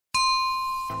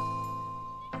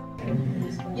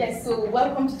Yes, so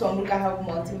welcome to Tomruk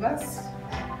Multiverse.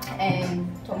 And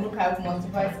Tomruk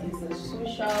Multiverse is a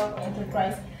social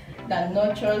enterprise that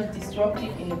nurtures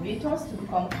disruptive innovators to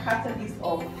become catalysts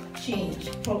of change,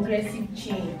 progressive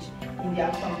change in their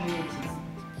communities.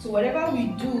 So whatever we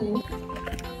do.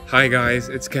 Hi guys,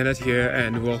 it's Kenneth here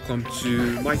and welcome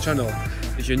to my channel.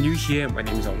 If you're new here, my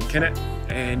name is Awomkenneth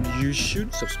and you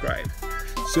should subscribe.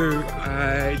 So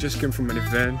I just came from an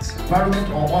event. Environment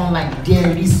or online,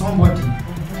 there is somebody.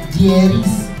 There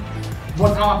is.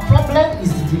 But our problem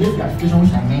is the delayed gratification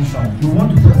which I mentioned. You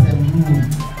want to tell them,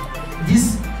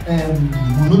 this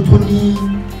monotony,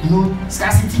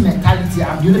 scarcity mentality,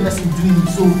 I'm the only person doing it,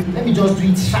 so let me just do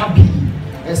it sharply.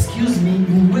 Excuse me,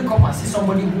 you wake up and see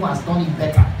somebody who has done it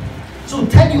better. So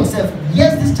tell yourself,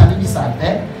 yes, these challenges are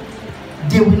there,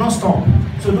 they will not stop.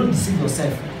 So don't deceive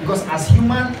yourself, because as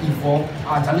humans evolve,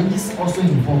 our challenges also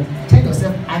evolve. Tell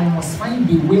yourself, I must find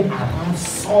a way around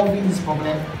solving this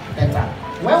problem better.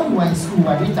 When we were in school, we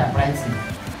were doing typewriting.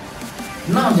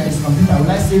 Now there is computer. Will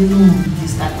I say no? It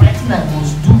is typewriting I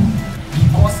must do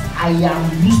because I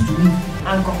am used to it,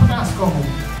 and computer has come.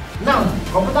 Now,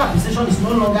 computer appreciation is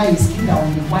no longer a skill that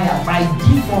will require by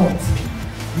default.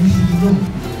 You should know.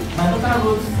 My daughter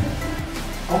wrote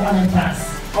common entrance.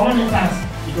 Common entrance.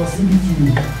 It was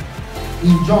CBT.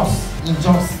 In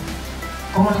Jos.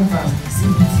 Common entrance,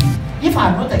 CBT. If I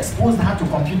had not exposed her to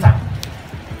computer,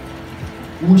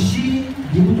 would she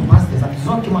be able to pass the exam? The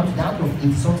result came out to the out of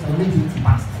 80 something, only 20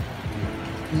 passed.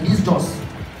 In this Jos.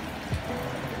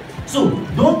 So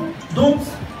don't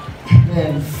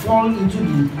fall into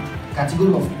the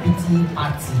category of pity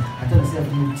party and tell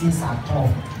yourself things are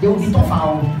tough. They will be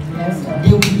tougher.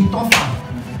 They will be tougher.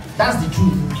 That's the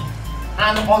truth.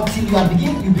 And until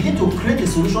you begin to create a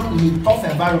solution in a tough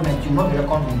environment, you will not be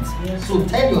reckoned with. Yes. So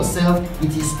tell yourself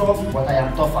it is tough, but I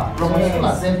am tougher. Roman people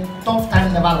have said tough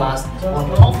time never lasts,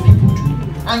 but tough people do.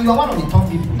 And you are one of the tough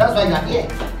people. That's why you are here.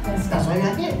 That's why you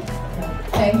are here.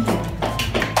 Thank you.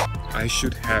 I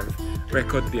should have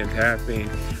recorded the entire thing.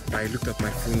 I looked at my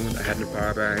phone, I had no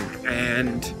power bank,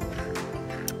 and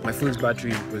my phone's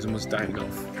battery was almost dying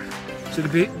off. So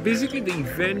basically the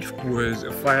event was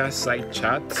a fireside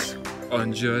chat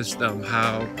on just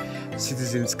how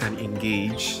citizens can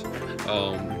engage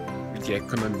with the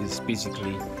economies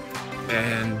basically.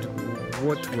 And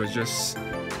what was just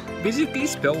basically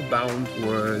spellbound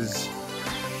was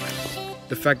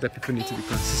the fact that people need to be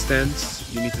consistent,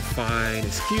 you need to find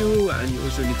a skill, and you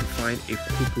also need to find a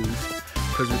purpose,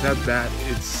 because without that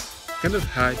it's kind of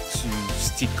hard to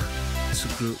stick to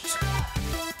growth.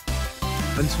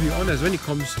 And to be honest, when it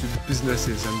comes to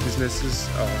businesses and businesses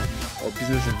or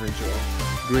business adventure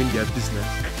growing their business,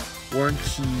 one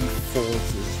key fault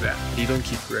is that they don't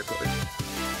keep record.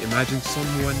 Imagine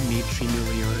someone made 3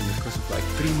 million in the course of like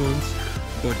 3 months,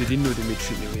 but they didn't know they made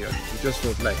 3 million. It just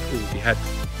felt like, oh,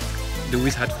 they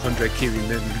always had 100k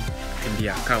remaining in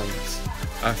their account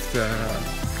after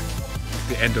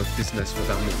the end of business for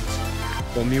that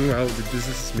month. But meanwhile, the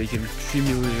business is making 3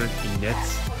 million in net,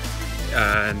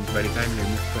 and by the time they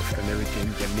make profit and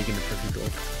everything, they're making a profit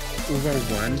of over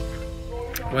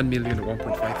 1 million or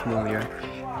 1.5 million.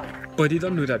 But they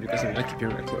don't know that because they're not keeping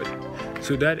record.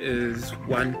 So that is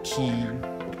one key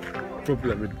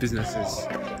problem with businesses.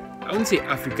 I wouldn't say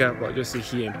Africa, but I'll just say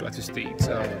here in Plateau State,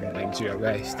 Nigeria,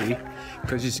 where I stay,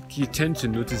 because you tend to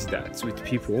notice that with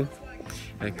people.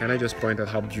 And can I just point out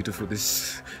how beautiful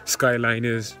this skyline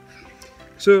is?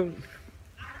 So,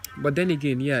 but then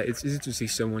again, yeah, it's easy to say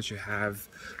someone should have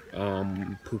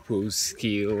purpose,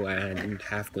 skill, and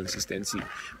have consistency.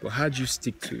 But how do you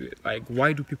stick to it? Like,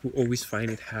 why do people always find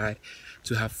it hard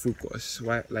to have focus?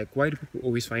 Why do people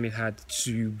always find it hard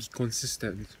to be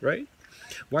consistent, right?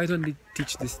 Why don't they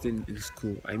teach this thing in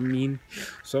school? I mean,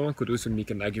 someone could also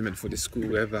make an argument for the school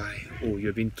whereby, oh,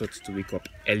 you're being taught to wake up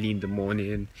early in the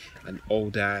morning and all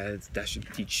that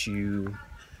should teach you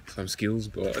some skills,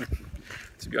 but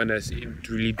to be honest, it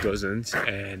really doesn't,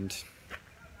 and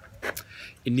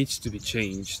it needs to be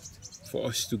changed for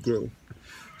us to grow.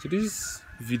 So this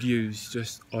video is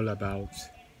just all about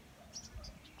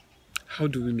how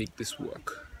do we make this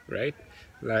work, right?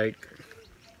 Like,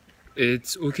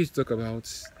 it's okay to talk about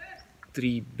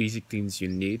 3 basic things you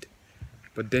need,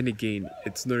 but then again,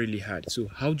 it's not really hard. So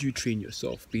how do you train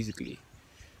yourself basically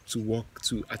to work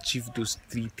to achieve those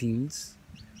 3 things,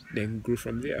 then grow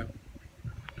from there?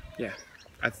 Yeah,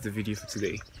 that's the video for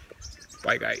today.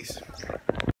 Bye guys.